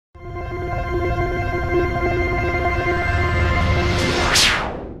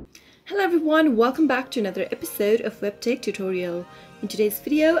everyone, welcome back to another episode of WebTech tutorial. In today's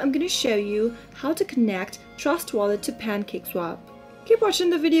video, I'm going to show you how to connect TrustWallet to Pancakeswap. Keep watching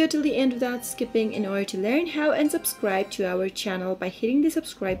the video till the end without skipping in order to learn how and subscribe to our channel by hitting the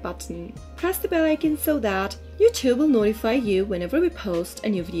subscribe button. Press the bell icon so that YouTube will notify you whenever we post a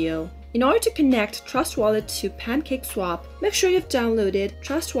new video. In order to connect TrustWallet to Pancakeswap, make sure you've downloaded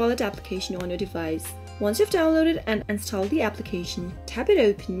TrustWallet application on your device. Once you've downloaded and installed the application, tap it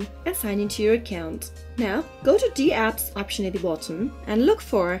open and sign into your account. Now, go to Dapps option at the bottom and look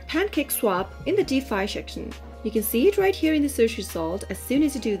for Pancakeswap in the DeFi section. You can see it right here in the search result. As soon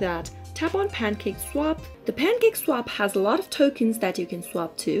as you do that, tap on Pancakeswap. The Pancakeswap has a lot of tokens that you can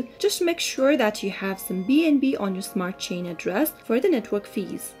swap to. Just make sure that you have some BNB on your smart chain address for the network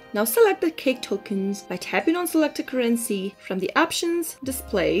fees. Now select the Cake tokens by tapping on select a currency from the options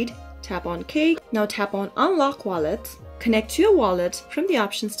displayed. Tap on Cake. Now tap on Unlock Wallet. Connect to your wallet from the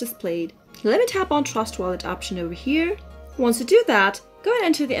options displayed. Let me tap on Trust Wallet option over here. Once you do that, go and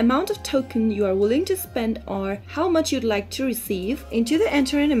enter the amount of token you are willing to spend or how much you'd like to receive into the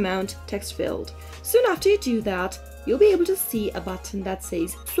Enter an Amount text field. Soon after you do that, you'll be able to see a button that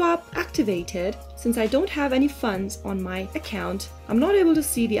says Swap Activated. Since I don't have any funds on my account, I'm not able to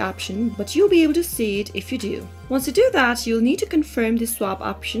see the option, but you'll be able to see it if you do. Once you do that, you'll need to confirm the swap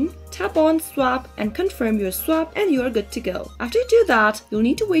option. Tap on Swap and confirm your swap and you are good to go. After you do that, you'll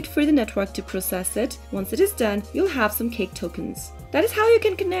need to wait for the network to process it. Once it is done, you'll have some Cake tokens. That is how you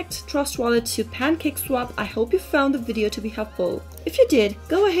can connect TrustWallet to Pancakeswap. I hope you found the video to be helpful. If you did,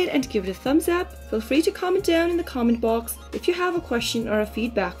 go ahead and give it a thumbs up. Feel free to comment down in the comment box if you have a question or a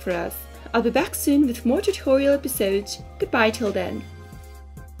feedback for us. I'll be back soon with more tutorial episodes. Goodbye till then.